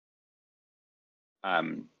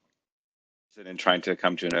in trying to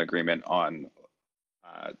come to an agreement on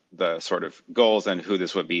the sort of goals and who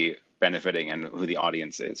this would be benefiting and who the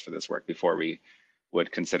audience is for this work before we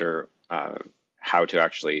would consider how to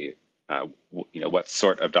actually, what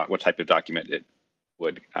type of document it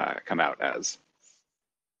would come out as.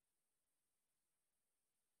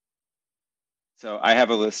 So I have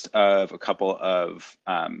a list of a couple of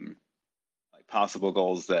possible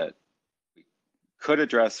goals that we could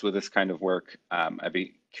address with this kind of work. I'd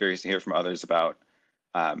be curious to hear from others about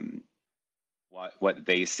what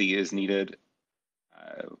they see is needed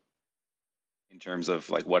in terms of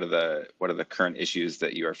like what are the current issues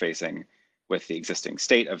that you are facing with the existing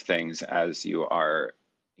state of things as you are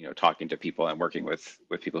talking to people and working with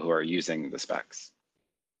people who are using the specs.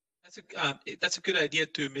 That's a good idea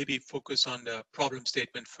to maybe focus on the problem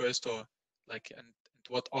statement first, or like and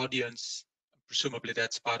what audience. Presumably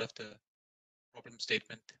that's part of the problem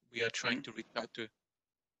statement we are trying to reach out to.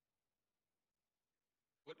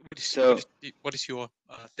 What is your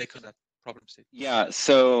take on that problem statement? Yeah,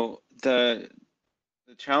 so the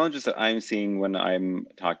challenges that I'm seeing when I'm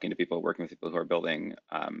talking to people, working with people who are building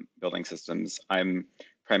systems, I'm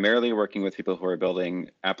primarily working with people who are building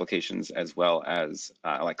applications as well as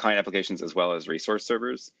like client applications as well as resource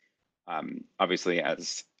servers. Obviously,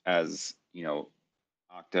 as you know,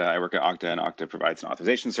 Okta, I work at Okta, and Okta provides an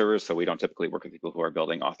authorization server, so we don't typically work with people who are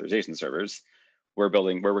building authorization servers. We're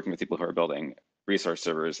working with people who are building resource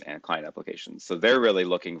servers and client applications. So they're really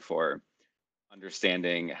looking for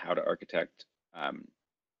understanding how to architect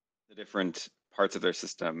the different parts of their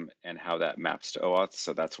system and how that maps to OAuth.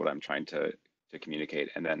 So that's what I'm trying to communicate.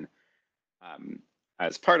 And then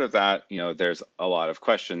as part of that, there's a lot of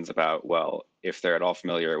questions about, well, if they're at all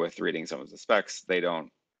familiar with reading some of the specs, they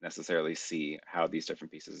don't necessarily see how these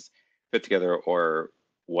different pieces fit together or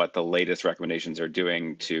what the latest recommendations are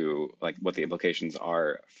doing to like what the implications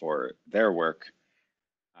are for their work.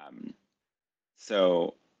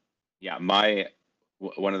 So yeah,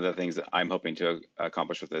 one of the things that I'm hoping to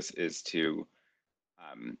accomplish with this is to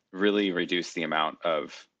really reduce the amount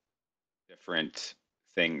of different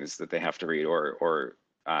things that they have to read, or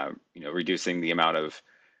reducing the amount of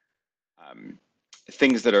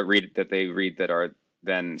things that they read that are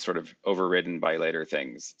then sort of overridden by later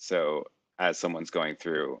things. So as someone's going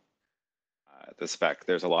through the spec,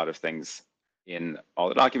 there's a lot of things in all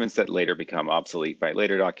the documents that later become obsolete by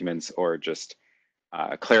later documents, or just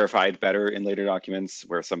clarified better in later documents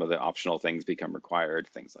where some of the optional things become required,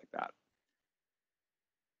 things like that.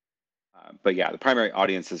 But yeah, the primary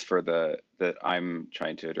audiences for that I'm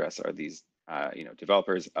trying to address are these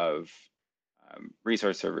developers of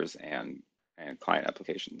resource servers and client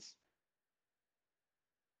applications.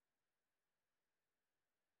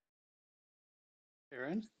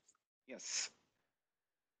 Aaron? Yes.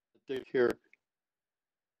 Here.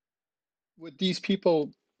 Would these people,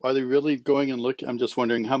 are they really going and looking? I'm just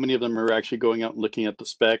wondering how many of them are actually going out and looking at the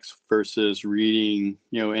specs versus reading,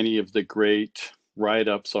 any of the great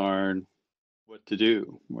write-ups on what to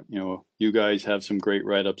do. You guys have some great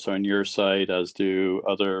write-ups on your site, as do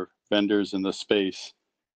other vendors in the space.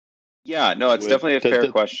 Yeah, no, it's definitely a fair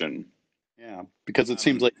question. Yeah, because it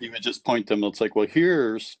seems like you would just point them. It's like, well,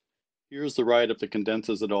 here's the write-up that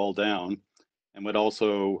condenses it all down, and would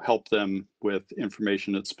also help them with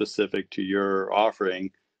information that's specific to your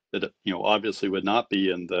offering that obviously would not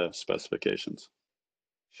be in the specifications.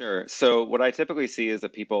 Sure. So what I typically see is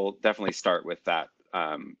that people definitely start with that,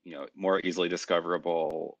 more easily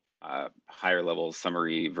discoverable, higher level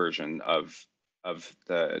summary version of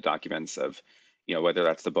the documents, of whether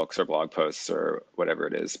that's the books or blog posts or whatever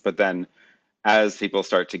it is. But then as people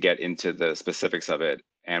start to get into the specifics of it,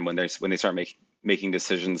 and when they start making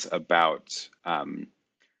decisions about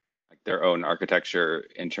like their own architecture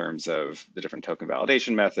in terms of the different token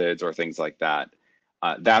validation methods or things like that,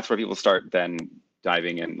 that's where people start then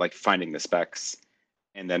diving in, like finding the specs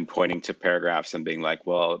and then pointing to paragraphs and being like,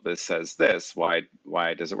 well, this says this, why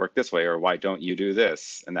does it work this way? Or why don't you do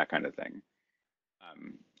this? And that kind of thing.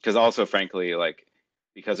 Because also, frankly, like,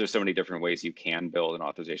 because there's so many different ways you can build an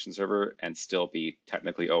authorization server and still be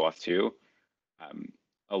technically OAuth 2,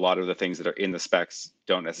 a lot of the things that are in the specs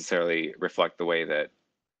don't necessarily reflect the way that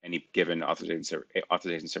any given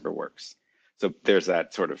authorization server works. So there's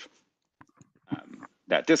that sort of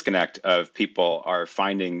that disconnect of people are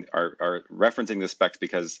referencing the specs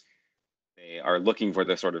because they are looking for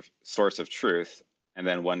the sort of source of truth, and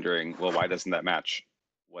then wondering, well, why doesn't that match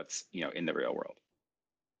what's in the real world?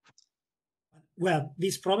 Well,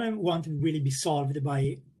 this problem won't really be solved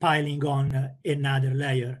by piling on another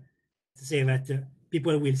layer. To say that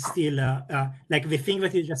people will still, like the thing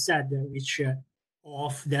that you just said, which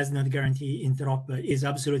OAuth does not guarantee interop is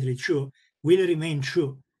absolutely true, will remain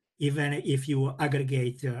true even if you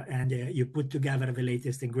aggregate and you put together the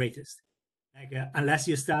latest and greatest. Like, unless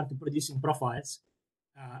you start producing profiles,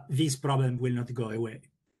 this problem will not go away.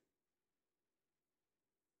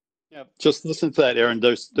 Yeah, just listen to that, Aaron.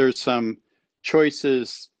 There's some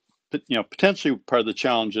choices, but potentially part of the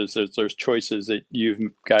challenge is there's choices that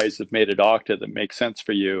you guys have made at Okta that make sense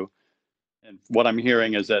for you. And what I'm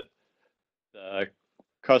hearing is that the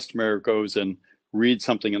customer goes and reads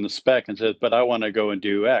something in the spec and says, but I want to go and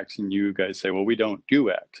do X. And you guys say, well, we don't do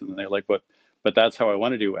X. And they're like, but that's how I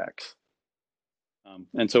want to do X.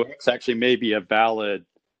 And so X actually may be a valid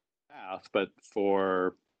path, but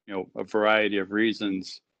for a variety of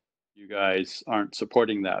reasons, you guys aren't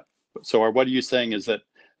supporting that. So what are you saying is that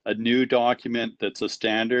a new document that's a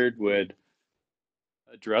standard would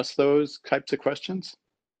address those types of questions?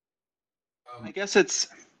 I guess it's,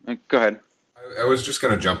 go ahead. I was just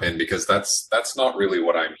going to jump in because that's not really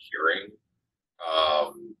what I'm hearing.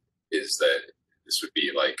 Is that this would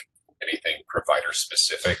be like anything provider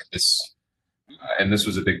specific. And this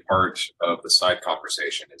was a big part of the side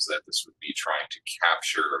conversation, is that this would be trying to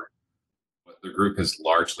capture what the group has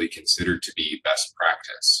largely considered to be best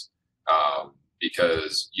practice,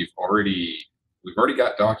 because we've already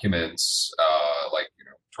got documents like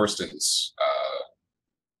Torsten's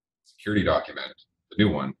security document, the new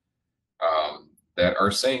one, that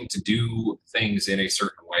are saying to do things in a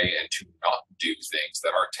certain way and to not do things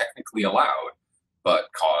that are technically allowed but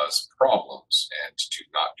cause problems, and to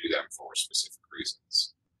not do them for specific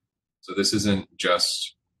reasons. So this isn't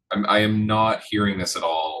just, I am not hearing this at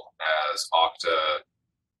all as Okta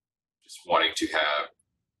just wanting to have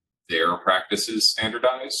their practices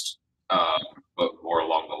standardized, but more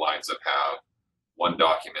along the lines of have one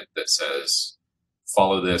document that says,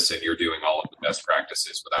 follow this and you're doing all of the best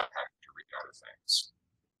practices without having to read other things.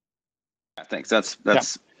 Yeah, thanks.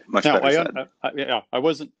 That's much better said. I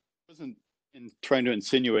wasn't trying to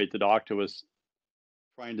insinuate that Okta was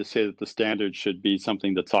trying to say that the standard should be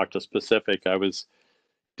something that's Okta specific. I was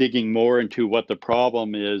digging more into what the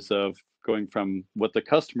problem is of going from what the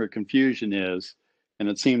customer confusion is. And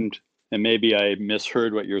it seemed, and maybe I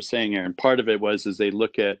misheard what you're saying, Aaron, part of it was is they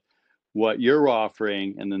look at what you're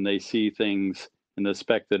offering and then they see things in the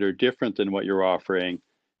spec that are different than what you're offering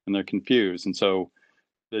and they're confused. And so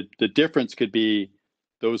the difference could be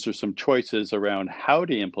those are some choices around how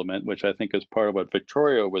to implement, which I think is part of what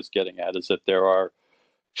Victoria was getting at, is that there are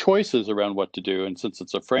choices around what to do. And since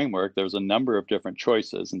it's a framework, there's a number of different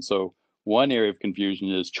choices. And so one area of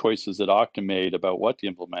confusion is choices that Okta made about what to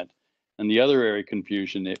implement. And the other area of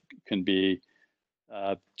confusion, it can be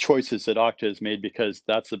choices that Okta has made because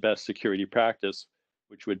that's the best security practice,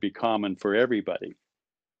 which would be common for everybody.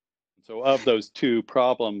 So of those two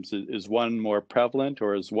problems, is one more prevalent,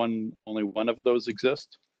 or is only one of those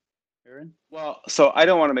exist, Aaron? Well, so I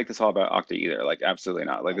don't want to make this all about Okta either. Like, absolutely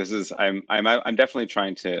not. Like, this is, I'm definitely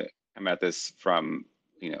trying to come at this from,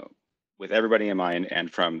 with everybody in mind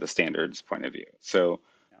and from the standards point of view. So,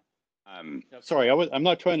 sorry, I'm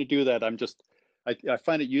not trying to do that. I'm just, I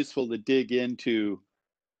find it useful to dig into,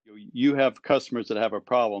 you have customers that have a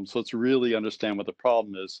problem. So let's really understand what the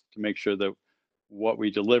problem is to make sure that what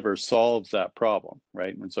we deliver solves that problem,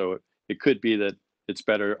 right? And so it could be that it's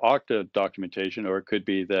better Okta documentation, or it could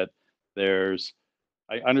be that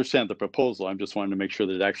I understand the proposal. I'm just wanting to make sure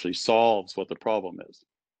that it actually solves what the problem is.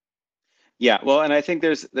 Yeah, well, and I think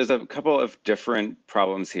there's a couple of different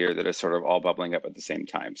problems here that are sort of all bubbling up at the same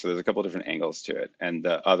time. So there's a couple of different angles to it. And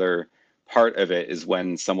the other part of it is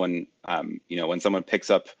when someone, when someone picks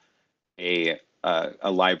up a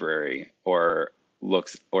library or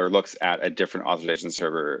looks at a different authorization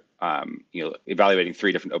server, evaluating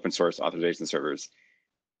 3 different open source authorization servers,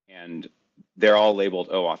 and they're all labeled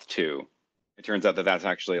OAuth 2. It turns out that that's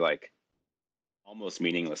actually like almost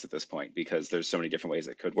meaningless at this point because there's so many different ways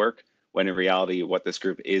it could work. When in reality, what this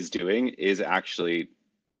group is doing is actually,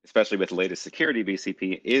 especially with the latest security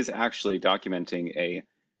BCP, is actually documenting a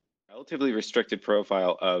relatively restricted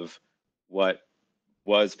profile of what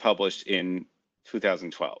was published in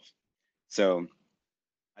 2012. So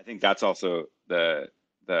I think that's also the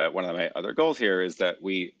one of my other goals here, is that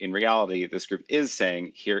we, in reality, this group is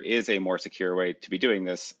saying here is a more secure way to be doing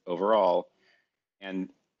this overall, and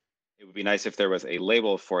it would be nice if there was a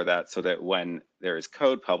label for that, so that when there is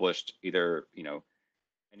code published, either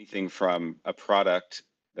anything from a product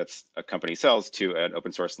that's a company sells to an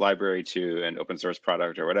open source library to an open source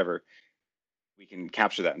product or whatever, we can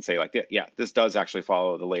capture that and say like, yeah, this does actually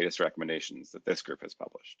follow the latest recommendations that this group has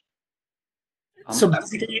published. So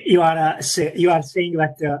basically, you are saying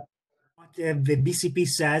that what what the BCP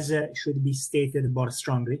says should be stated more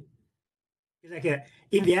strongly. Like,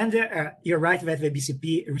 in the end, you're right that the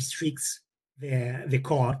BCP restricts the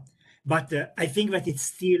core, but I think that it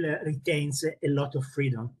still retains a lot of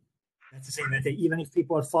freedom. That's to say that even if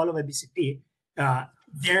people follow the BCP,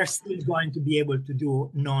 they're still going to be able to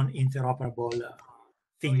do non-interoperable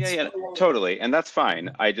things. Oh, yeah, totally, and that's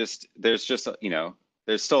fine. There's just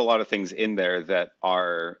there's still a lot of things in there that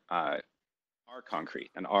are concrete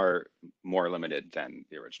and are more limited than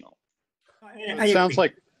the original. It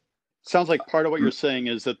sounds like part of what you're saying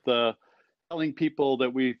is that telling people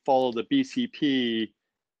that we follow the BCP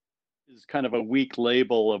is kind of a weak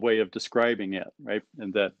label, a way of describing it, right?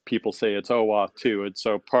 And that people say it's OAuth 2. And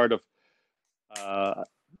so part of, as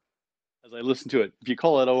I listen to it, if you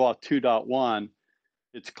call it OAuth 2.1,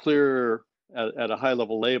 it's clear at a high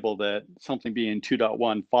level label that something being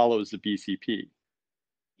 2.1 follows the BCP.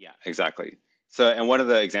 Yeah, exactly. So, and one of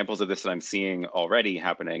the examples of this that I'm seeing already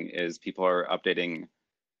happening is people are updating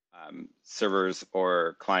servers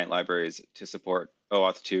or client libraries to support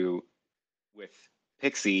OAuth 2 with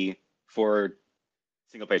Pixie for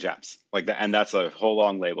single page apps like that. And that's a whole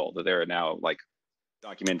long label that they're now like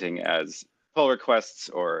documenting as pull requests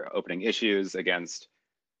or opening issues against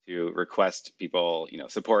to request people,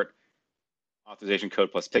 support authorization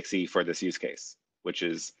code plus Pixie for this use case, which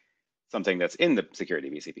is something that's in the security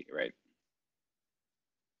BCP, right?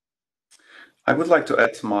 I would like to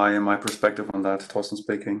add my perspective on that, Thorsten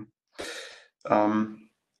speaking.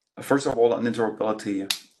 First of all, on interoperability,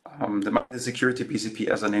 the security BCP,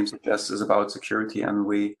 as the name suggests, is about security, and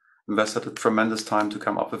we invested a tremendous time to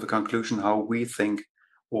come up with a conclusion how we think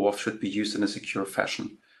OAuth should be used in a secure fashion.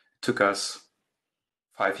 It took us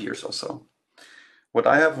 5 years or so. What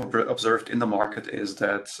I have observed in the market is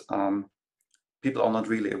that people are not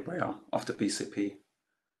really aware of the BCP.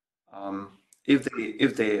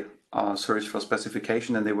 If they search for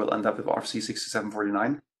specification, then they will end up with RFC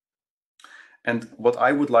 6749. And what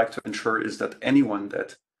I would like to ensure is that anyone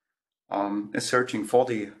that is searching for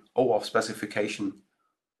the OAuth specification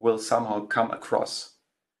will somehow come across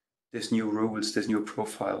this new rules, this new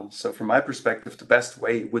profile. So from my perspective, the best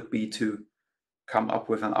way would be to come up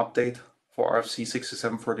with an update for RFC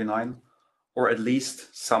 6749, or at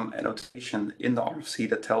least some annotation in the RFC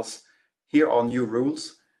that tells, here are new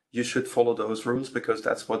rules, you should follow those rules, because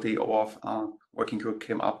that's what the OAuth working group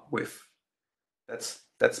came up with.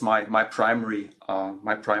 That's my primary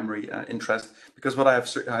interest, because what I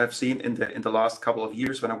have seen in the last couple of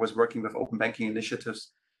years when I was working with open banking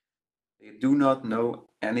initiatives, they do not know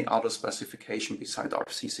any other specification beside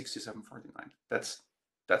RFC 6749.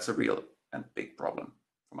 That's a real and big problem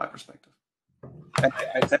from my perspective. And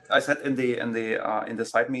I said in the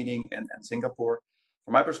side meeting in Singapore,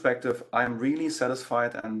 from my perspective, I'm really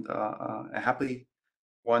satisfied and happy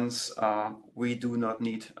once we do not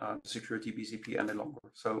need security BCP any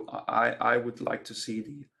longer. So I would like to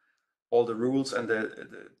see all the rules and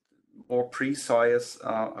the more precise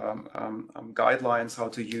guidelines how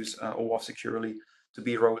to use OAuth securely to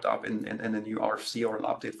be rolled up in a new RFC or an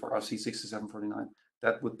update for RFC 6749.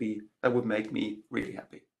 That would make me really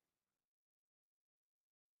happy.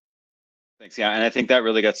 Thanks. Yeah, and I think that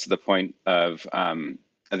really gets to the point of I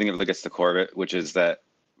think it really gets to the core of it, which is that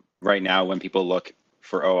right now when people look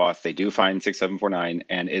for OAuth, they do find 6749,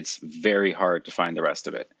 and it's very hard to find the rest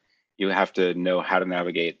of it. You have to know how to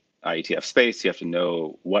navigate IETF space. You have to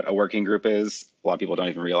know what a working group is. A lot of people don't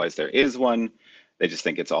even realize there is one. They just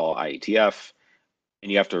think it's all IETF.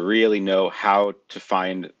 And you have to really know how to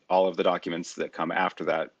find all of the documents that come after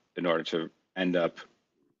that in order to end up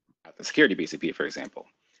at the security BCP, for example.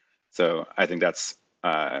 So I think that's,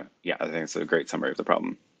 yeah, I think it's a great summary of the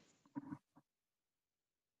problem.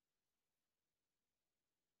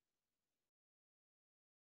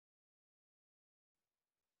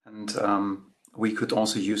 And we could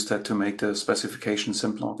also use that to make the specification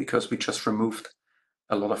simpler, because we just removed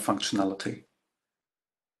a lot of functionality.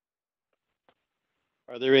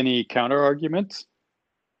 Are there any counter arguments?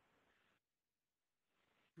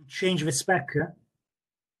 Change the spec. I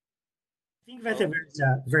think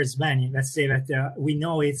that there's many. Let's say that we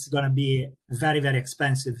know it's going to be very, very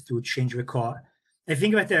expensive to change the core. I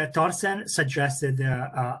think that Thorsten suggested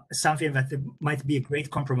something that might be a great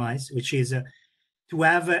compromise, which is to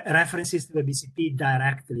have references to the BCP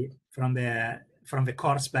directly from the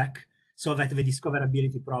core spec, so that the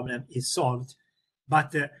discoverability problem is solved.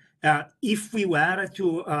 But if we were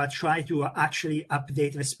to try to actually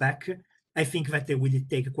update the spec, I think that it would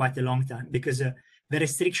take quite a long time, because the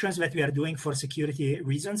restrictions that we are doing for security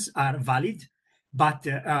reasons are valid. But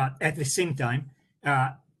at the same time,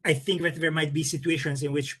 I think that there might be situations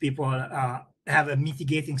in which people have a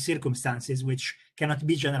mitigating circumstances which cannot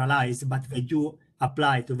be generalized, but they do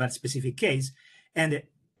apply to that specific case. And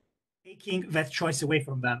taking that choice away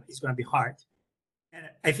from them is going to be hard. And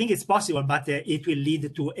I think it's possible, but it will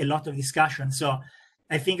lead to a lot of discussion. So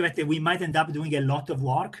I think that we might end up doing a lot of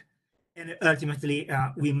work, and ultimately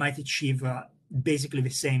we might achieve basically the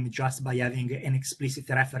same just by having an explicit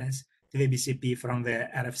reference to the BCP from the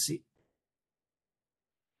RFC.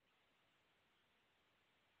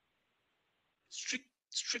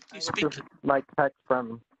 Strictly speaking, Mike Peck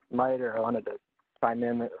from MITRE. I wanted to chime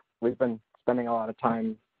in. We've been spending a lot of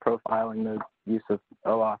time profiling the use of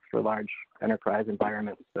OAuth for large enterprise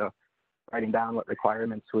environments. So writing down what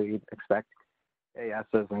requirements we expect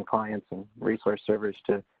ASs and clients and resource servers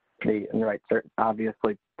to be in the right cert.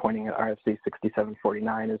 Obviously, pointing at RFC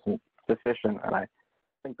 6749 isn't sufficient, and I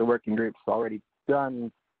think the working group's already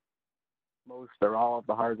done most or all of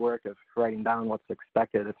the hard work of writing down what's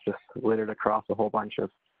expected. It's just littered across a whole bunch of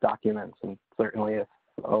documents, and certainly if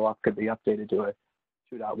OAuth could be updated to a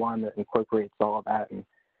 2.1 that incorporates all of that, and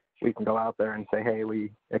we can go out there and say, hey,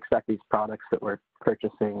 we expect these products that we're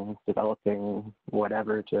purchasing, developing,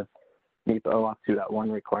 whatever, to meet the OAuth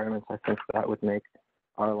 2.1 requirements. I think that would make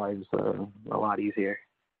our lives a lot easier.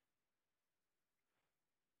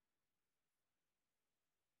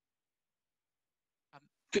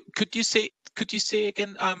 Could you say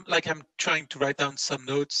again? Like I'm trying to write down some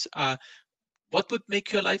notes. What would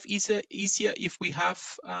make your life easier if we have?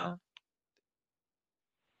 I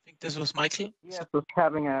think this was Michael. Yeah, so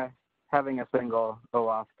having a single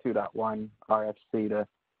OAuth 2.1 RFC to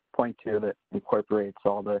point to that incorporates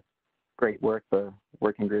all the great work the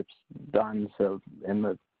working group's done. So in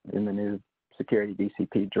the new security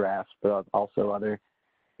BCP draft, but also other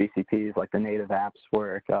BCPs like the native apps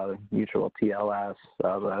work, mutual TLS,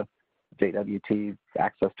 the JWT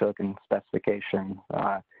access token specification.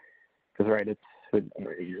 Because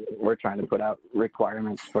we're trying to put out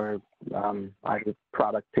requirements for either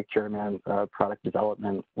product procurement, product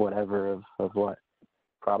development, whatever of what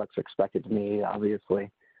products are expected to me.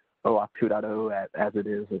 Obviously, OAuth 2.0 as it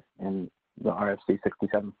is in the RFC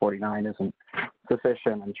 6749 isn't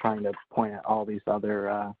sufficient, and trying to point at all these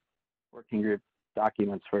other working group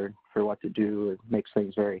documents for what to do, it makes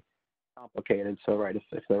things very complicated. So right,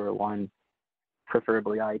 if there were one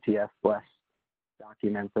preferably IETF blessed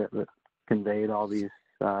document that conveyed all these,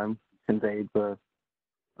 conveyed the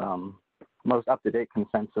most up-to-date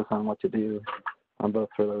consensus on what to do, on both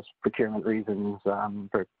for those procurement reasons,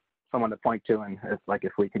 for someone to point to, and it's like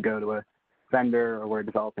if we could go to a vendor or we're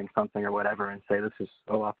developing something or whatever and say this is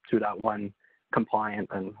OAuth 2.1 compliant,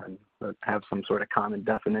 and have some sort of common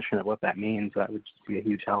definition of what that means, that would just be a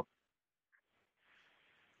huge help.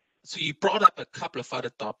 So you brought up a couple of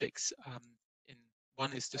other topics.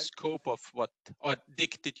 One is the scope of what, or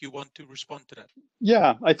Dick, did you want to respond to that?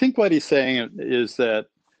 Yeah, I think what he's saying is that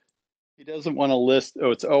he doesn't want to list,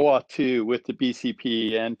 it's OAuth 2 with the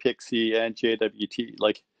BCP and Pixie and JWT.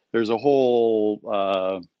 Like there's a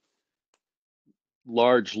whole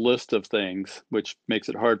large list of things, which makes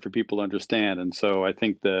it hard for people to understand. And so I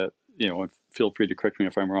think that, feel free to correct me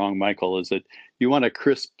if I'm wrong, Michael, is that you want a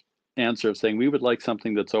crisp answer of saying we would like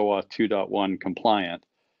something that's OAuth 2.1 compliant,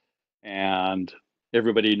 and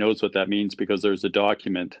everybody knows what that means because there's a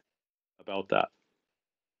document about that.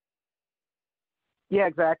 Yeah,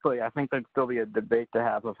 exactly. I think there'd still be a debate to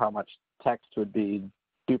have of how much text would be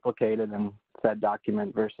duplicated in said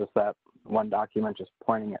document versus that one document just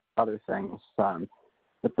pointing at other things.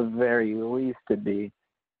 At the very least, it'd be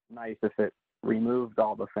nice if it removed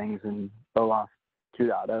all the things in OAuth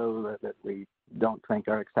 2.0 that we don't think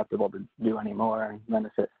are acceptable to do anymore. And then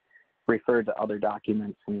if it referred to other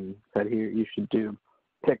documents and said, here, you should do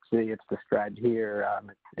Pixie, it's described here,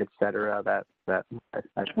 etc. That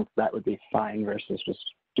I think that would be fine versus just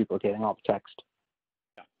duplicating all the text.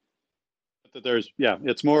 Yeah,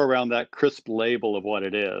 it's more around that crisp label of what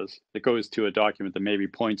it is. It goes to a document that maybe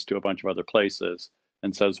points to a bunch of other places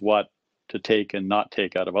and says what to take and not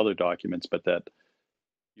take out of other documents, but that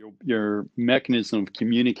your mechanism of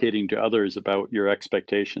communicating to others about your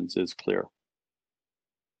expectations is clear.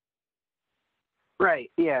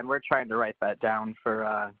 Right. Yeah, and we're trying to write that down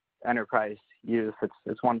for enterprise use.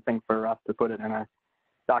 It's one thing for us to put it in a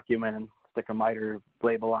document and stick a MITRE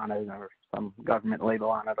label on it or some government label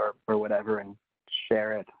on it or whatever and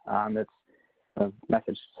share it. The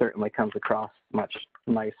message certainly comes across much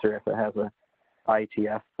nicer if it has a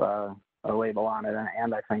IETF a label on it,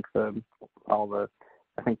 and I think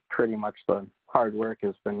I think pretty much the hard work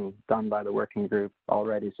has been done by the working group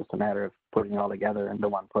already. It's just a matter of putting it all together into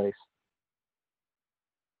one place.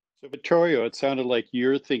 So Vittorio, it sounded like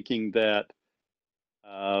you're thinking that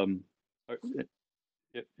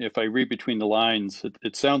if I read between the lines,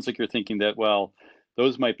 it sounds like you're thinking that, well,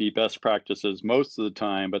 those might be best practices most of the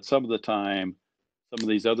time, but some of the time, some of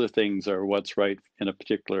these other things are what's right in a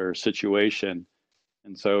particular situation.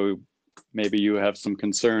 And so maybe you have some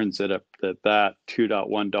concerns that that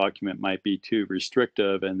 2.1 document might be too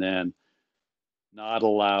restrictive and then not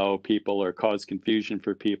allow people or cause confusion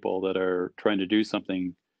for people that are trying to do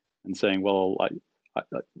something and saying, well,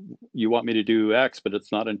 you want me to do X, but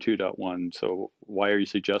it's not in 2.1. So why are you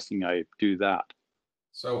suggesting I do that?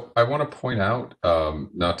 So I want to point out,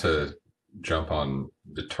 not to jump on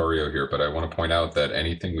Vittorio here, but I want to point out that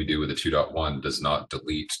anything we do with a 2.1 does not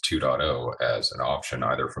delete 2.0 as an option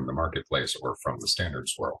either from the marketplace or from the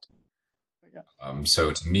standards world.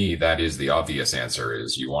 So to me, that is the obvious answer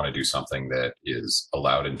is you want to do something that is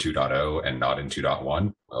allowed in 2.0 and not in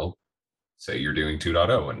 2.1. Well, say you're doing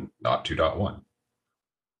 2.0 and not 2.1.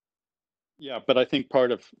 Yeah, but I think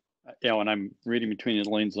part of, and I'm reading between the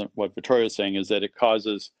lines on what Vittorio is saying, is that it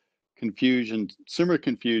causes confusion, similar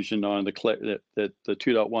confusion on that the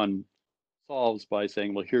 2.1 solves by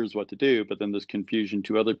saying, well, here's what to do, but then there's confusion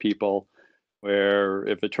to other people where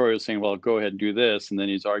if Vittorio is saying, well, go ahead and do this, and then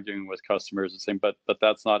he's arguing with customers and saying, but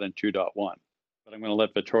that's not in 2.1. But I'm going to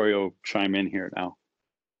let Vittorio chime in here now.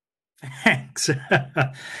 Thanks.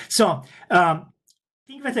 So I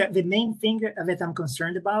think that the main thing that I'm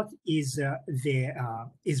concerned about is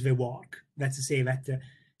the work. That's to say that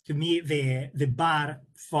to me the bar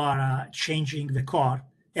for changing the core,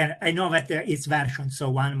 and I know that it's version,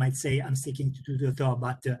 so one might say I'm sticking to 2.0,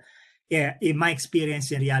 but in my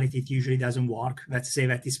experience, in reality, it usually doesn't work. Let's say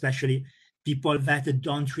that especially people that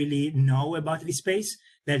don't really know about the space,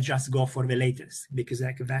 they'll just go for the latest because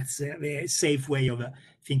like that's the safe way of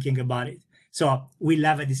thinking about it. So we'll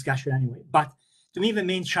have a discussion anyway. But to me, the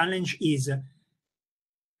main challenge is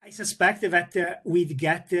I suspect that we'd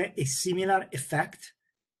get a similar effect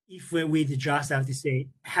if we'd just have to say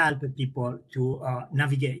help people to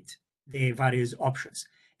navigate the various options.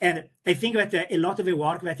 And I think that a lot of the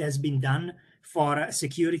work that has been done for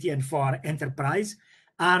security and for enterprise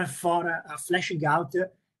are for fleshing out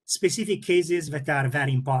specific cases that are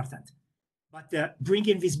very important. But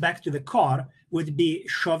bringing this back to the core would be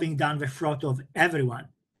shoving down the throat of everyone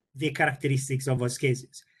the characteristics of those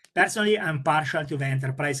cases. Personally, I'm partial to the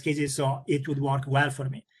enterprise cases, so it would work well for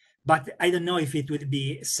me. But I don't know if it would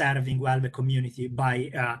be serving well the community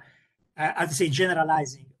by, I'd say,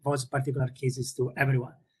 generalizing those particular cases to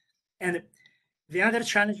everyone. And the other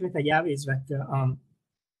challenge that I have is that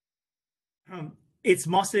it's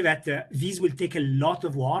mostly that this will take a lot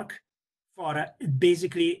of work for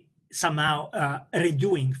basically somehow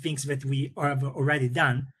redoing things that we have already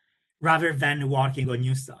done rather than working on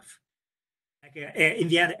new stuff. Like, in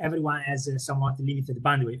the end, everyone has somewhat limited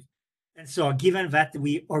bandwidth. And so given that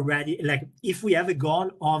we already, like if we have a goal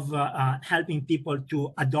of helping people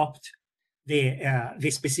to adopt the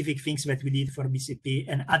specific things that we did for BCP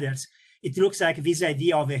and others, it looks like this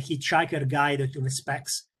idea of a hitchhiker guide to the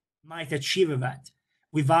specs might achieve that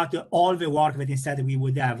without all the work that instead we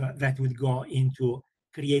would have that would go into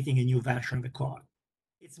creating a new version of the core.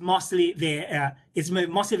 It's mostly the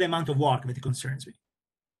amount of work that concerns me.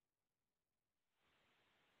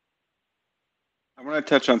 I want to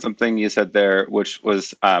touch on something you said there, which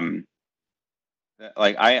was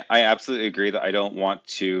like I absolutely agree that I don't want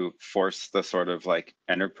to force the sort of like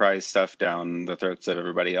enterprise stuff down the throats of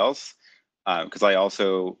everybody else, because I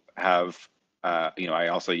also have I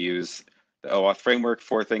also use the OAuth framework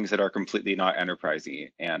for things that are completely not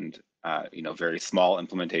enterprisey and very small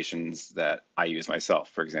implementations that I use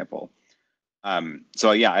myself, for example.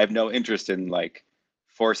 So yeah, I have no interest in like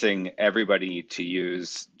forcing everybody to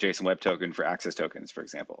use JSON Web Token for access tokens, for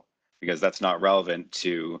example, because that's not relevant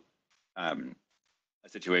to a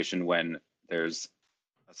situation when there's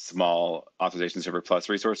a small authorization server plus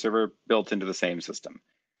resource server built into the same system.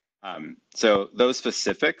 So those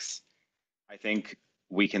specifics, I think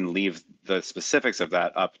we can leave the specifics of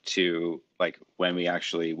that up to like when we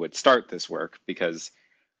actually would start this work, because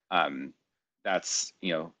that's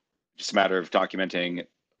just a matter of documenting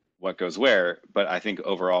what goes where. But I think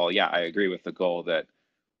overall, yeah, I agree with the goal that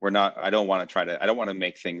I don't want to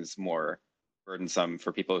make things more burdensome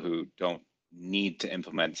for people who don't need to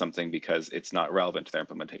implement something because it's not relevant to their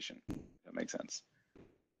implementation. That makes sense.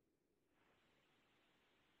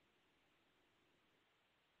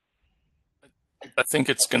 I think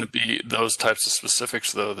it's going to be those types of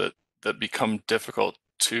specifics, though, that become difficult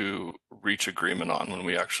to reach agreement on when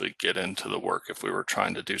we actually get into the work. If we were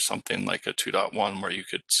trying to do something like a 2.1 where you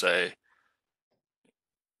could say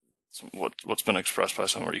what's been expressed by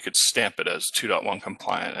someone, where you could stamp it as 2.1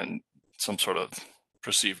 compliant and some sort of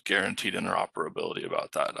perceived guaranteed interoperability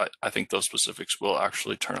about that. I think those specifics will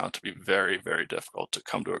actually turn out to be very, very difficult to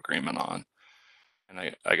come to agreement on.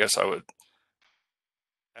 And I guess I would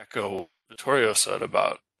echo what Vittorio said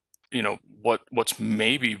about, you know, what's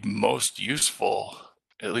maybe most useful,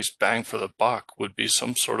 at least bang for the buck, would be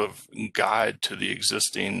some sort of guide to the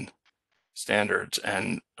existing standards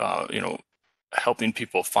and, you know, helping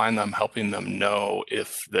people find them, helping them know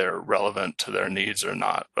if they're relevant to their needs or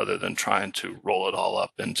not, rather than trying to roll it all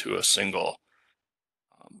up into a single,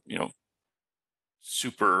 you know,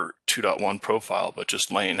 super 2.1 profile, but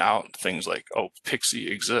just laying out things like, oh, Pixie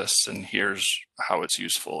exists and here's how it's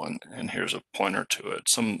useful, and here's a pointer to it.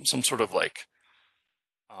 Some sort of like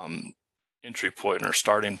entry point or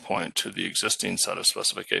starting point to the existing set of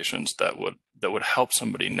specifications that would help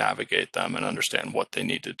somebody navigate them and understand what they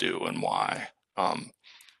need to do and why.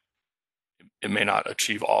 It may not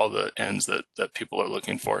achieve all the ends that people are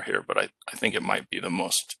looking for here, but I think it might be the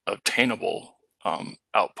most obtainable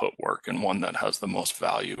output work, and one that has the most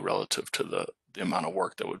value relative to the amount of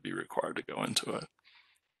work that would be required to go into it.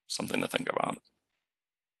 Something to think about.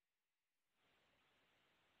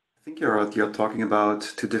 I think you're talking about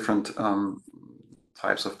two different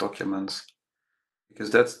types of documents, because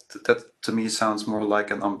that to me sounds more like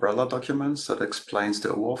an umbrella document that explains the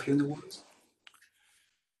OAuth universe.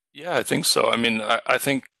 Yeah, I think so. I mean, I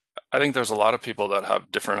think there's a lot of people that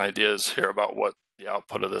have different ideas here about what the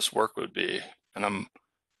output of this work would be, and I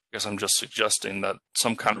guess I'm just suggesting that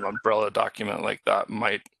some kind of umbrella document like that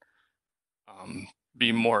might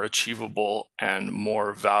be more achievable and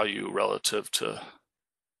more value relative to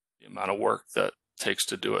the amount of work that takes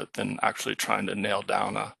to do it than actually trying to nail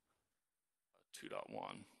down a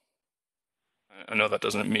 2.1. I know that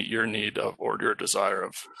doesn't meet your need of, or your desire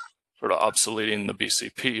of sort of obsoleting the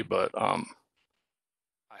BCP, but I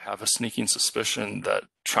have a sneaking suspicion that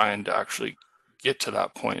trying to actually get to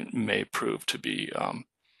that point may prove to be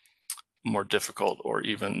more difficult or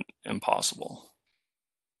even impossible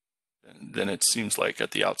than it seems like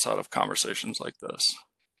at the outset of conversations like this.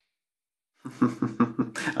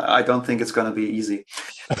 I don't think it's going to be easy.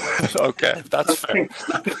 Okay, that's fair.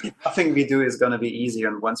 Nothing we do is going to be easy,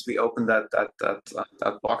 and once we open that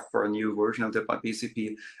box for a new version of the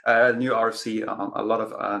BCP, new RFC, a lot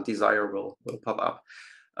of desire will pop up.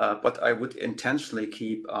 But I would intentionally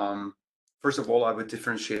keep. First of all, I would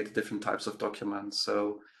differentiate different types of documents.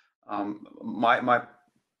 So my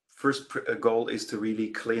first goal is to really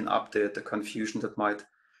clean up the confusion that might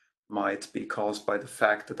be caused by the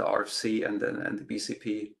fact that the RFC and the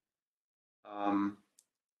BCP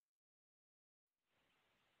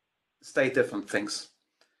state different things.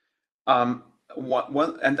 And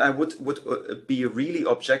I would be really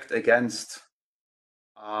object against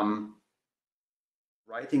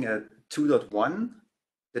writing a 2.1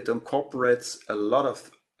 that incorporates a lot of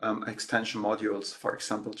extension modules, for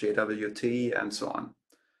example, JWT and so on.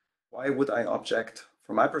 Why would I object?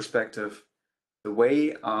 From my perspective, the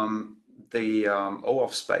way the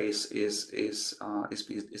OAuth space is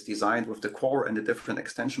designed with the core and the different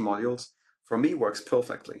extension modules, for me works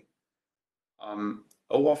perfectly.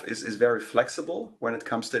 OAuth is very flexible when it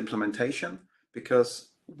comes to implementation, because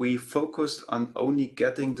we focused on only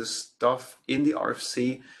getting the stuff in the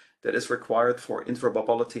RFC that is required for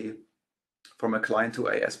interoperability from a client to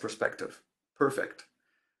AS perspective. Perfect.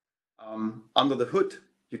 Under the hood,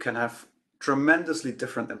 you can have tremendously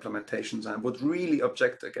different implementations, and would really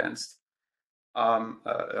object against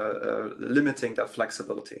limiting that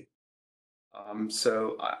flexibility.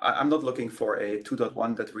 So I'm not looking for a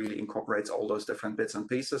 2.1 that really incorporates all those different bits and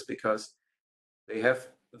pieces, because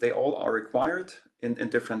they all are required in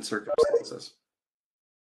different circumstances.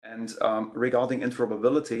 And regarding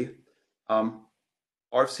interoperability,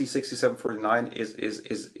 RFC 6749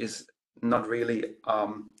 is not really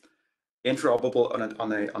interoperable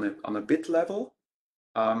on a bit level.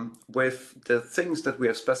 With the things that we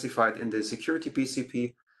have specified in the security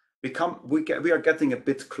BCP, we are getting a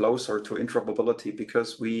bit closer to interoperability,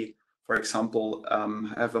 because we, for example,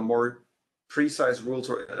 have a more precise rules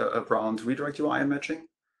around redirect URI matching,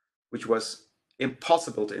 which was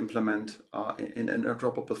impossible to implement in an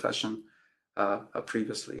interoperable fashion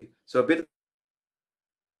previously. So a bit of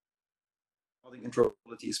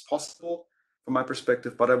interoperability is possible from my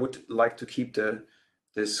perspective, but I would like to keep the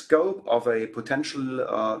scope of a potential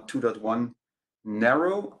 2.1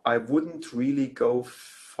 narrow. I wouldn't really go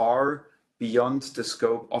far beyond the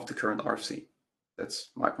scope of the current RFC.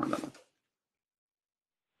 That's my point on it.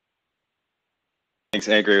 Thanks,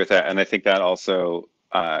 I agree with that. And I think that also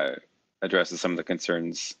addresses some of the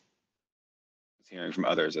concerns hearing from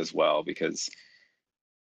others as well, because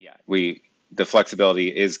yeah, the flexibility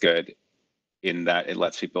is good. in that it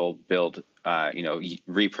lets people build,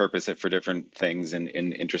 repurpose it for different things in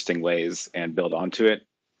interesting ways and build onto it.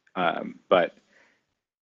 But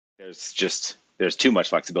there's too much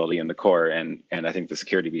flexibility in the core, and I think the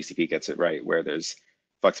security BCP gets it right, where there's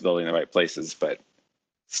flexibility in the right places, but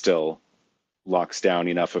still locks down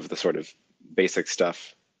enough of the sort of basic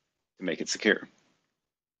stuff to make it secure.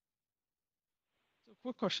 So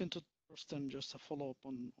quick question to Torsten, just a follow up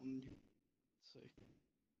on you.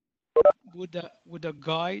 Would a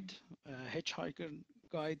guide, hitchhiker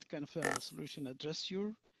guide kind of a solution address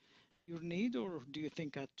your need, or do you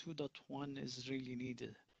think a 2.1 is really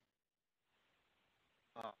needed?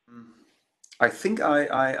 I think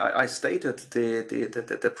I stated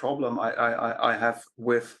the problem I have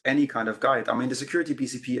with any kind of guide. I mean, the security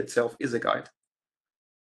BCP itself is a guide,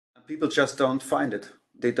 and people just don't find it.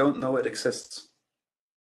 They don't know it exists.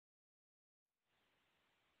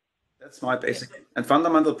 That's my basic and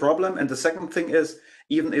fundamental problem. And the second thing is,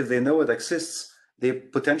 even if they know it exists, they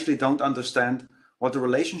potentially don't understand what the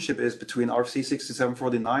relationship is between RFC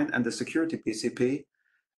 6749 and the security BCP.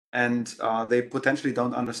 And they potentially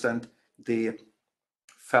don't understand the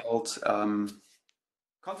felt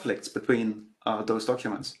conflicts between those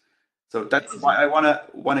documents. So that's why I want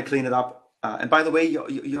to clean it up. And by the way,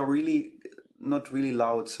 you're really not really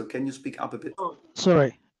loud. So can you speak up a bit? Oh,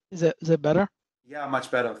 sorry. Is it better? Yeah,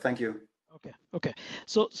 much better. Thank you. Okay.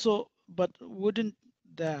 So, but wouldn't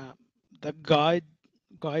the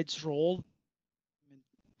guide's role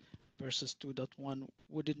versus 2.1,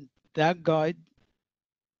 wouldn't that guide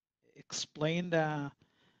explain the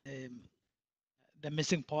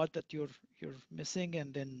missing part that you're missing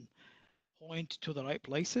and then point to the right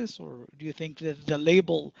places, or do you think that the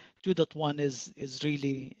label 2.1 is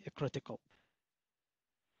really critical?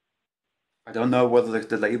 I don't know whether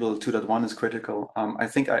the label 2.1 is critical. I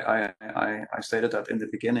think I stated that in the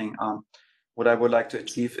beginning. What I would like to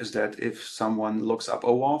achieve is that if someone looks up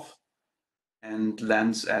OAuth and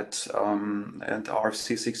lands at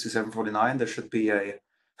RFC 6749, there should be a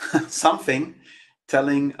something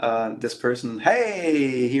telling this person,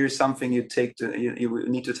 hey, here's something you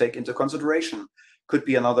need to take into consideration. Could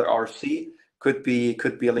be another RFC, could be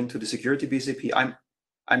a link to the security BCP.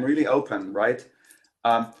 I'm really open, right?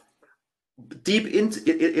 Deep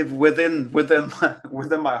within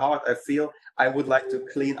my heart, I feel I would like to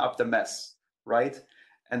clean up the mess, right?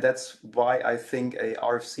 And that's why I think a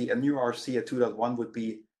new RFC at 2.1 would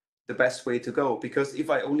be the best way to go. Because if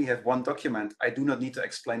I only have one document, I do not need to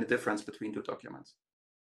explain the difference between two documents.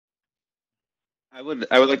 I would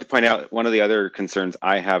like to point out one of the other concerns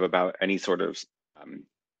I have about any sort of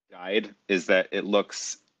guide is that it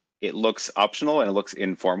looks optional and it looks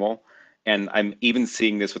informal. And I'm even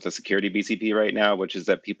seeing this with the security BCP right now, which is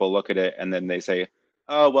that people look at it and then they say,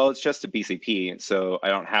 oh, well, it's just a BCP, so I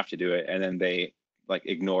don't have to do it. And then they like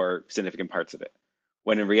ignore significant parts of it.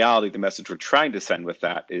 When in reality, the message we're trying to send with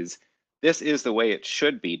that is, this is the way it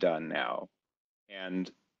should be done now.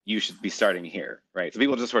 And you should be starting here, right? So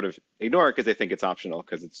people just sort of ignore it because they think it's optional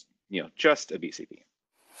because it's, just a BCP.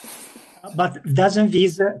 But doesn't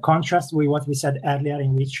this contrast with what we said earlier,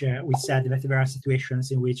 in which we said that there are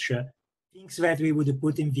situations in which things that we would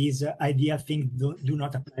put in this ideal thing do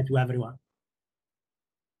not apply to everyone?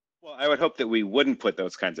 Well, I would hope that we wouldn't put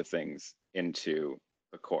those kinds of things into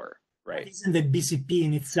the core, right? Isn't the BCP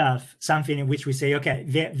in itself something in which we say, okay,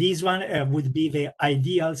 this one would be the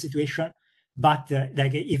ideal situation, but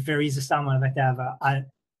like if there is someone that have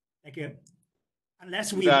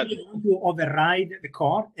unless we really want to override the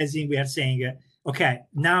core, as in we are saying, okay,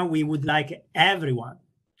 now we would like everyone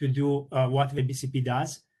to do what the BCP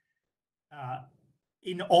does.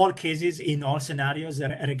 In all cases, in all scenarios,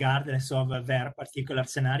 regardless of their particular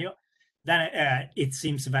scenario, then it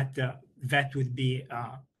seems that that would be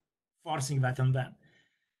forcing that on them.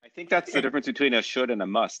 I think that's the difference between a should and a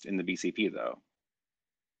must in the BCP, though.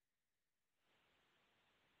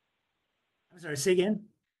 I'm sorry, say again?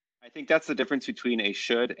 I think that's the difference between a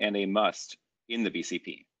should and a must in the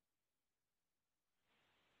BCP.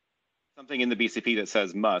 Something in the BCP that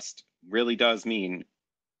says must really does mean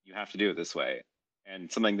you have to do it this way.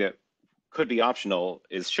 And something that could be optional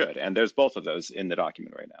is should. And there's both of those in the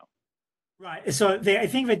document right now. Right. So I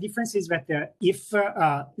think the difference is that if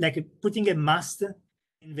like putting a must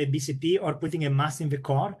in the BCP or putting a must in the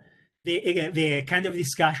core, the kind of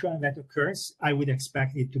discussion that occurs, I would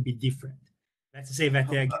expect it to be different. Let's say that,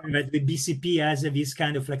 that the BCP has this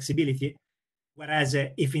kind of flexibility, whereas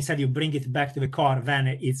if instead you bring it back to the core, then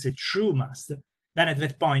it's a true must. Then at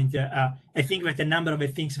that point, I think that a number of the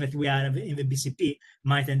things that we have in the BCP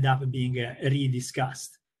might end up being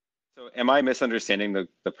rediscussed. So am I misunderstanding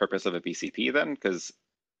the purpose of a BCP then? Because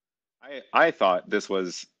I thought this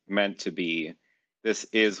was meant to be, this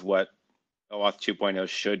is what OAuth 2.0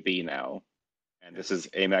 should be now. And this is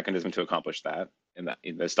a mechanism to accomplish that.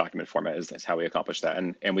 In this document format is how we accomplish that.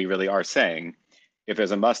 And we really are saying, if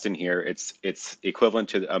there's a must in here, it's equivalent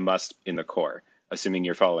to a must in the core, assuming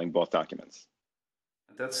you're following both documents.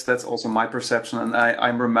 That's also my perception, and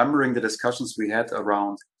I'm remembering the discussions we had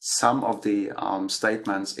around some of the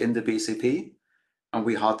statements in the BCP, and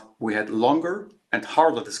we had longer and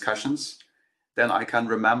harder discussions than I can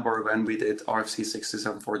remember when we did RFC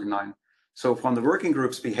 6749. So from the working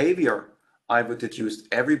group's behavior, I would deduce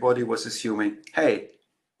everybody was assuming, hey,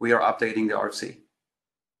 we are updating the RFC.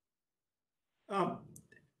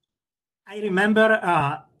 I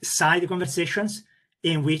remember side conversations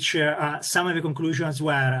in which some of the conclusions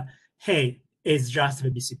were, hey, it's just the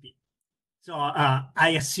BCP. So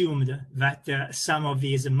I assumed that some of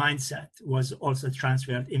this mindset was also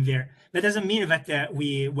transferred in there. That doesn't mean that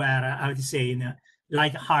we were, I would say,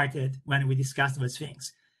 light-hearted when we discussed those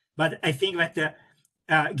things. But I think that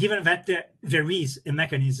given that there is a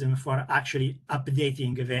mechanism for actually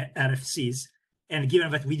updating the RFCs, and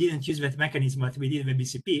given that we didn't use that mechanism, but we did the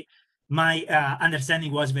BCP, my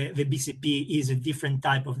understanding was the BCP is a different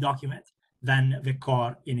type of document than the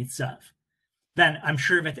core in itself. Then I'm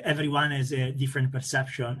sure that everyone has a different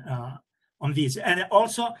perception on this. And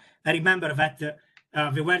also, I remember that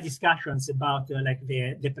there were discussions about like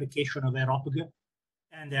the deprecation of ROPG,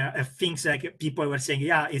 and things like people were saying,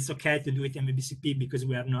 yeah, it's okay to do it in the BCP because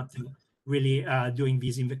we are not really doing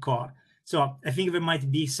this in the core. So I think there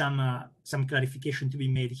might be some clarification to be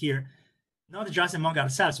made here, not just among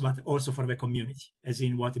ourselves, but also for the community, as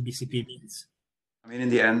in what the BCP means. I mean, in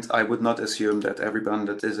the end, I would not assume that everyone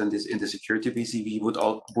that is in the security BCP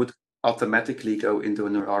would automatically go into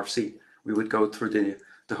an RFC. We would go through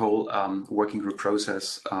the whole working group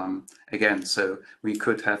process again, so we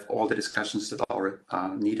could have all the discussions that are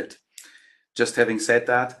needed. Just having said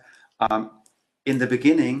that, in the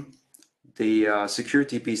beginning, the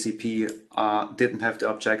security BCP didn't have the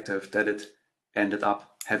objective that it ended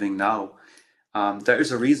up having now. There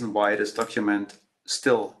is a reason why this document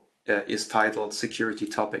still is titled Security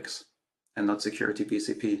Topics and not Security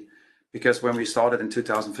BCP. Because when we started in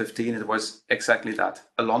 2015, it was exactly that,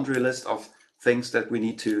 a laundry list of things that we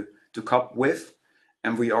need to cope with.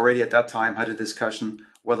 And we already at that time had a discussion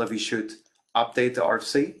whether we should update the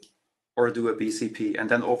RFC or do a BCP. And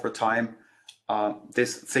then over time,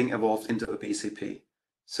 this thing evolved into a BCP.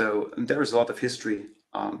 So there is a lot of history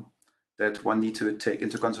that one needs to take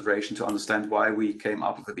into consideration to understand why we came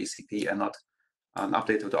up with a BCP and not an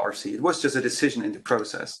update of the RFC. It was just a decision in the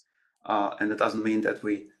process, and it doesn't mean that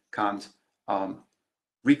we can't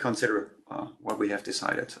reconsider what we have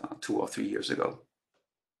decided 2 or 3 years ago.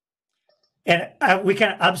 And we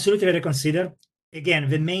can absolutely reconsider. Again,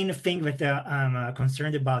 the main thing that I'm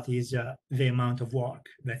concerned about is the amount of work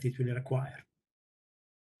that it will require.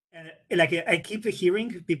 And like I keep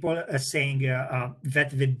hearing people saying that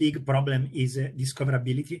the big problem is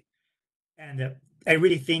discoverability. And I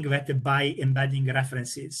really think that by embedding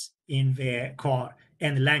references in the core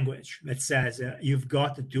and language that says you've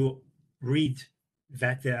got to read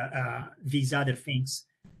that these other things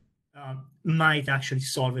might actually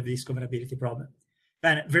solve the discoverability problem.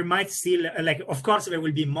 And there might still, like, of course, there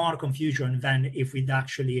will be more confusion than if we'd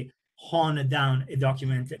actually hone down a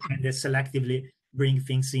document and selectively bring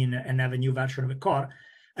things in and have a new version of the core.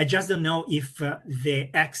 I just don't know if the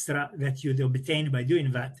extra that you'd obtain by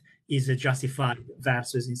doing that is justified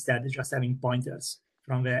versus instead just having pointers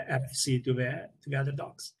from the RFC to the other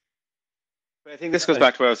docs. But I think this goes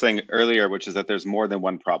back to what I was saying earlier, which is that there's more than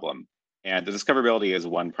one problem, and the discoverability is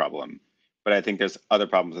one problem. But I think there's other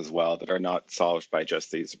problems as well that are not solved by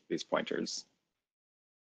just these pointers.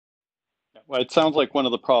 Well, it sounds like one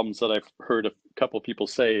of the problems that I've heard a couple of people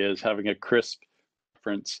say is having a crisp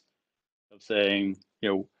reference of saying, you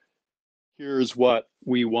know, here's what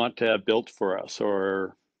we want to have built for us,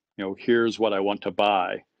 or, you know, here's what I want to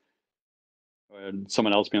buy. And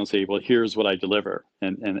someone else may say, well, here's what I deliver,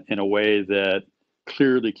 and in a way that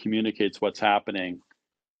clearly communicates what's happening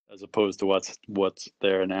as opposed to what's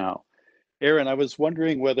there now. Aaron, I was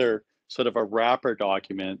wondering whether sort of a wrapper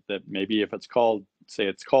document that maybe if it's called, say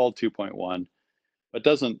it's called 2.1, but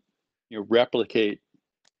doesn't, you know, replicate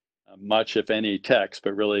much, if any, text,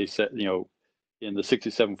 but really, you know, in the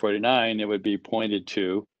 6749, it would be pointed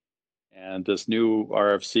to, and this new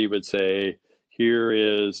RFC would say, here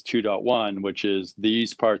is 2.1, which is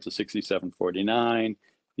these parts of 6749,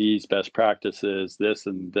 these best practices, this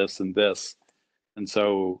and this and this. And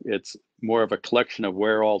so it's more of a collection of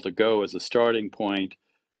where all to go as a starting point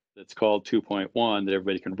that's called 2.1 that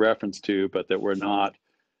everybody can reference to, but that we're not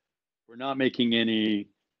we're not making any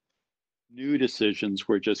new decisions.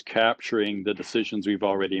 We're just capturing the decisions we've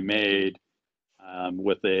already made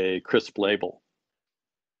with a crisp label.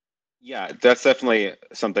 Yeah, that's definitely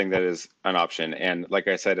something that is an option. And like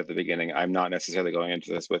I said at the beginning, I'm not necessarily going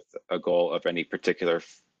into this with a goal of any particular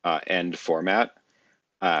end format.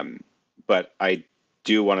 But I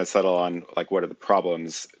do want to settle on like what are the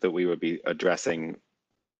problems that we would be addressing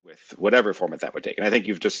with whatever format that would take. And I think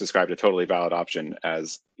you've just described a totally valid option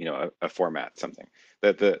as, you know, a format, something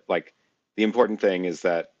that the important thing is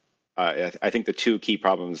that I think the two key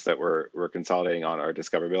problems that we're consolidating on are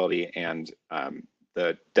discoverability and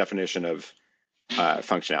the definition of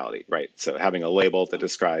functionality, right? So having a label that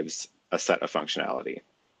describes a set of functionality.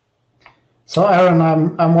 So Aaron,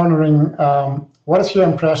 I'm wondering, what is your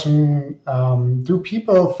impression? Do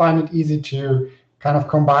people find it easy to kind of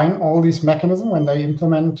combine all these mechanisms when they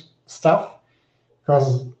implement stuff?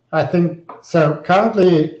 Because I think, so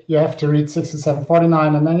currently you have to read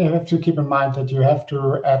 6749, and then you have to keep in mind that you have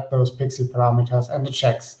to add those PXE parameters and the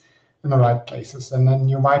checks in the right places. And then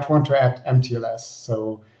you might want to add MTLS.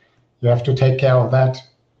 So you have to take care of that.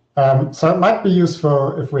 So it might be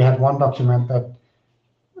useful if we had one document that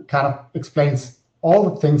kind of explains all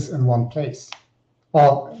the things in one place,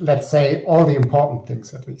 or let's say all the important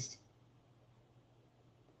things at least.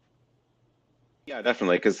 Yeah,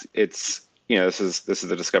 definitely, because it's, you know, this is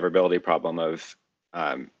the discoverability problem of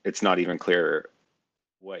it's not even clear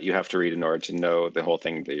what you have to read in order to know the whole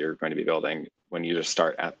thing that you're going to be building when you just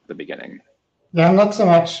start at the beginning. Yeah, I'm not so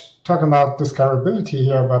much talking about discoverability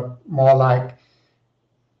here, but more like,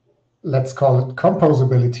 let's call it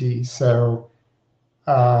composability. So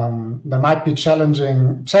there might be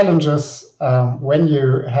challenges when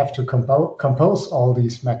you have to compose all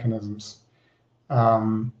these mechanisms.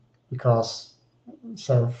 Because,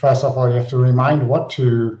 so first of all, you have to remind what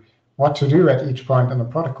to do at each point in the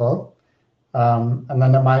protocol. And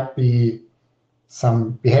then there might be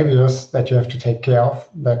some behaviors that you have to take care of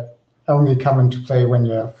that only come into play when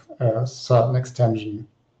you have a certain extension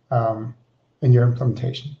in your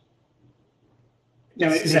implementation. No,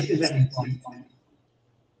 this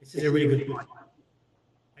is a really good point.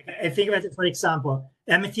 I think that, for example,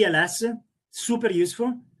 MTLS, super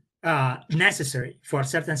useful, necessary for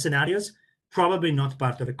certain scenarios, probably not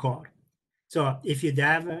part of the core. So if you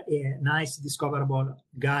have a nice discoverable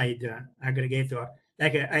guide aggregator,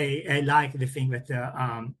 like I like the thing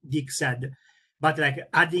that Dick said, but like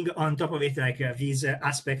adding on top of it, like this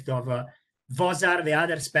aspect of those are the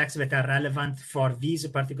other specs that are relevant for this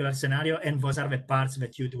particular scenario, and those are the parts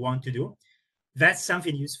that you'd want to do. That's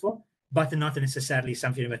something useful, but not necessarily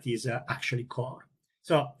something that is actually core.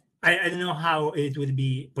 So I don't know how it would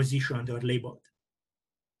be positioned or labeled.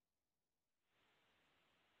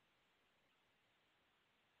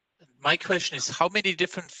 My question is, how many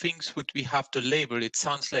different things would we have to label? It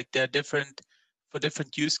sounds like they're different for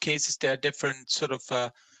different use cases. There are different sort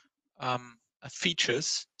of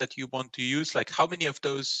features that you want to use. Like, how many of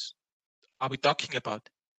those are we talking about?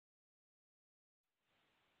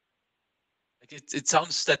 Like it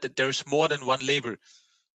sounds that there's more than one label.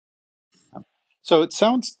 So it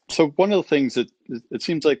sounds, so one of the things that it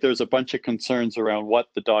seems like there's a bunch of concerns around what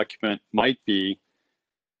the document might be.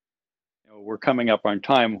 You know, we're coming up on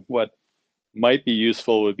time. What might be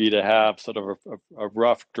useful would be to have sort of a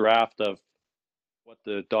rough draft of what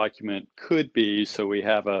the document could be, so we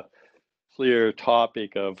have a clear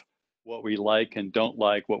topic of what we like and don't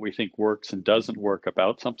like, what we think works and doesn't work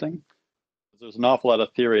about something. There's an awful lot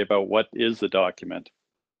of theory about what is the document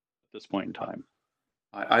at this point in time.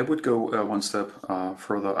 I would go one step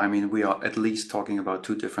further. I mean, we are at least talking about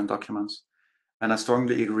two different documents. And I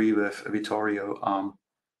strongly agree with Vittorio.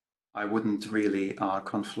 I wouldn't really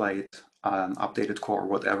conflate an updated core or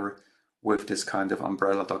whatever with this kind of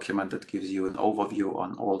umbrella document that gives you an overview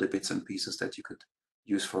on all the bits and pieces that you could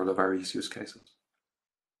use for the various use cases.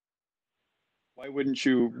 Why wouldn't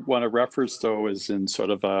you want to reference though as in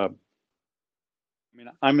sort of a, I mean,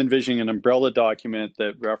 I'm envisioning an umbrella document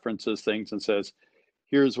that references things and says,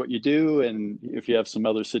 here's what you do, and if you have some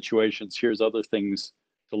other situations, here's other things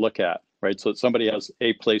to look at, right? So that somebody has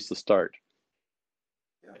a place to start.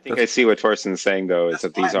 I think I see what Torsten's saying though, is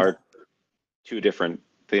that these are two different,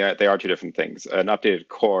 they are two different things. An updated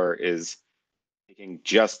core is taking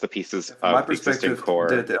just the pieces of the existing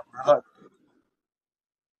core.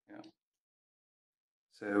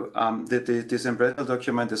 So this umbrella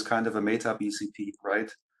document is kind of a meta BCP, right?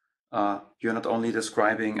 You're not only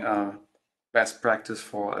describing best practice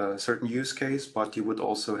for a certain use case, but you would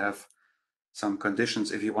also have some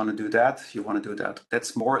conditions. If you want to do that, you want to do that.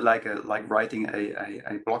 That's more like writing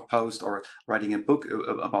a blog post or writing a book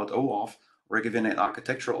about OAuth or giving an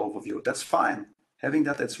architectural overview. That's fine. Having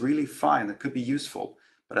that, it's really fine. It could be useful,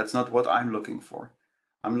 but that's not what I'm looking for.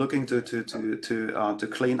 I'm looking to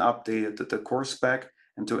clean up the core spec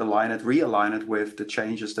and to realign it with the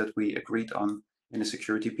changes that we agreed on in the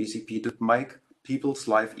security BCP to make people's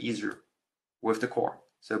life easier with the core.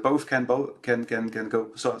 So both can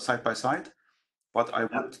go side by side, but I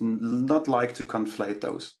would not like to conflate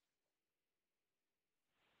those.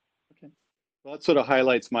 Okay, well, that sort of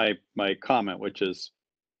highlights my comment, which is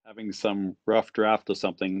having some rough draft of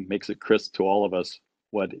something makes it crisp to all of us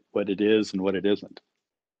what it is and what it isn't.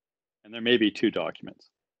 And there may be two documents.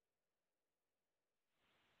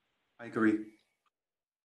 I agree.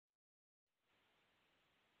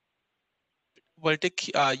 Well, Dick,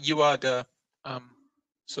 you are the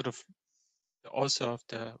sort of the author of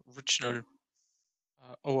the original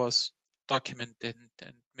OAuth document, and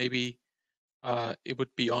maybe it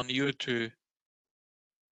would be on you to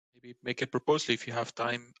maybe make a proposal if you have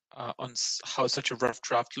time on how such a rough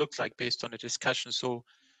draft looks like based on the discussion. So,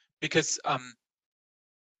 because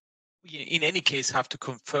we in any case have to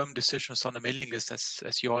confirm decisions on the mailing list,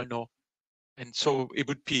 as you all know, and so it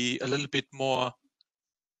would be a little bit more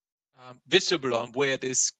visible on where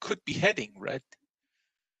this could be heading, right?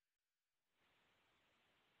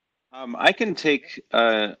 I can take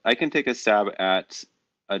a stab at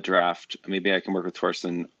a draft. Maybe I can work with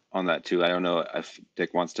Torsten on that too. I don't know if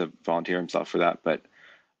Dick wants to volunteer himself for that, but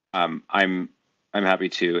I'm happy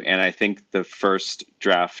to. And I think the first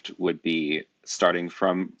draft would be starting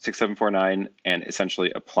from 6749 and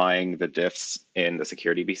essentially applying the diffs in the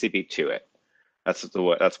security BCP to it. That's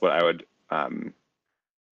what I would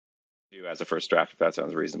do as a first draft, if that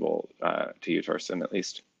sounds reasonable to you, Torsten, at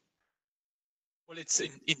least. Well, it's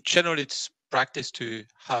in general, it's practice to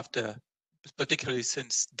have the, particularly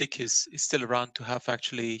since Dick is still around, to have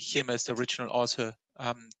actually him as the original author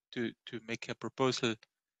to make a proposal.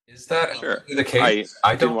 Is that Sure. the case?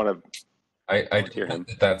 I didn't want to. I don't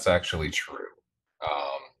think that's actually true.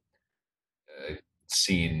 I've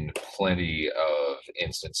seen plenty of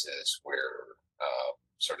instances where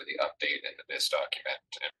sort of the update in the BIS document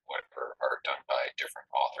and whatever are done by different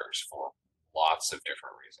authors for lots of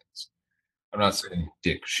different reasons. I'm not saying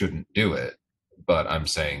Dick shouldn't do it, but I'm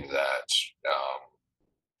saying that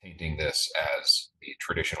painting this as the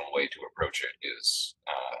traditional way to approach it is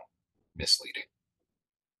misleading.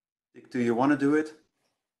 Dick, do you want to do it?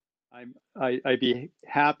 I'd be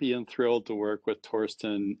happy and thrilled to work with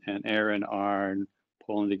Torsten and Aaron Arn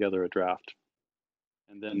pulling together a draft.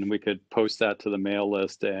 And then we could post that to the mail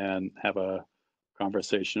list and have a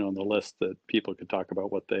conversation on the list that people could talk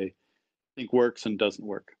about what they think works and doesn't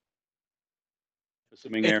work.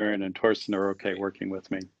 Assuming Aaron and Torsten are okay working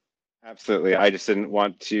with me. Absolutely. I just didn't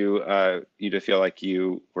want to you to feel like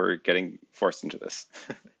you were getting forced into this.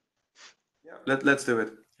 Yeah, let's do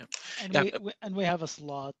it. Yeah. And we have a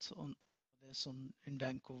slot on this in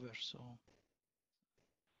Vancouver, so.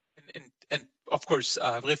 And of course,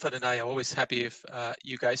 Rifat and I are always happy if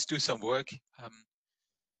you guys do some work.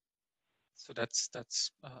 So that's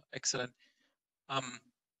excellent. And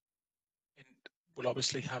we'll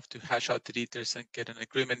obviously have to hash out the details and get an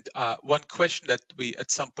agreement. One question that we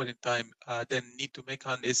at some point in time then need to make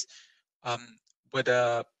on is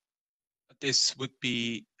whether this would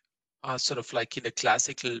be sort of like in a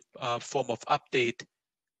classical form of update.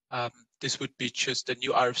 This would be just a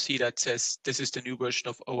new RFC that says this is the new version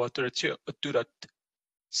of OAuth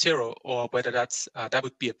 2.0, or whether that's that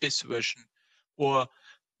would be a BIS version, or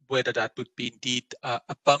whether that would be indeed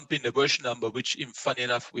a bump in the version number, which, funny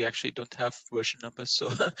enough, we actually don't have version numbers.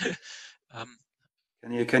 So,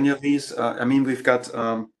 can you please? I mean, we've got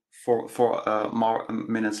 4 more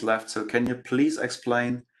minutes left. So, can you please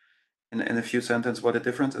explain in a few sentences what the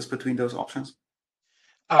difference is between those options?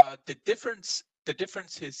 The difference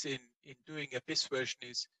is in doing a BIS version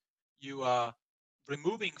is you are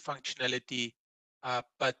removing functionality,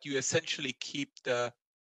 but you essentially keep the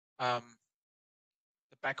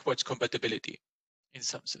backwards compatibility in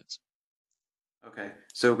some sense. Okay,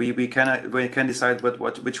 so we can decide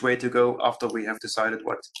which way to go after we have decided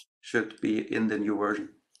what should be in the new version.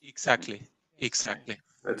 Exactly.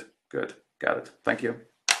 Good, got it. Thank you.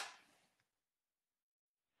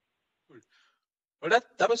 Well,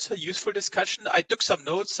 that was a useful discussion. I took some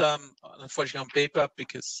notes, unfortunately on paper,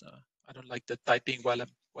 because I don't like the typing while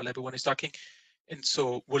everyone is talking, and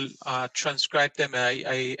so we'll transcribe them.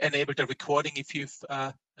 I enabled a recording if you've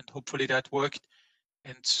and hopefully that worked,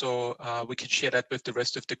 and so we can share that with the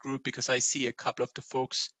rest of the group, because I see a couple of the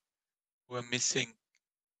folks who are missing.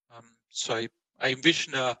 So I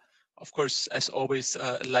envision, of course, as always,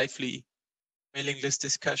 a lively mailing list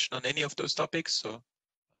discussion on any of those topics. So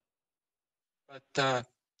But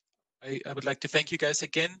I would like to thank you guys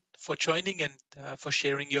again for joining and for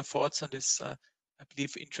sharing your thoughts on this, I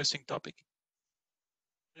believe, interesting topic.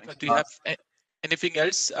 Do you have anything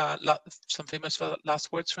else? Some famous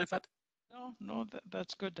last words, Rifat? No,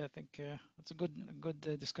 that's good. I think it's a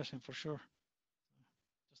good discussion for sure.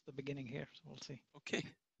 Just the beginning here, so we'll see. Okay.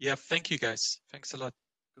 Yeah. Thank you, guys. Thanks a lot.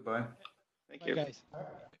 Goodbye. Thank Bye, you. guys.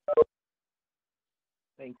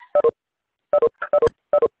 Thanks.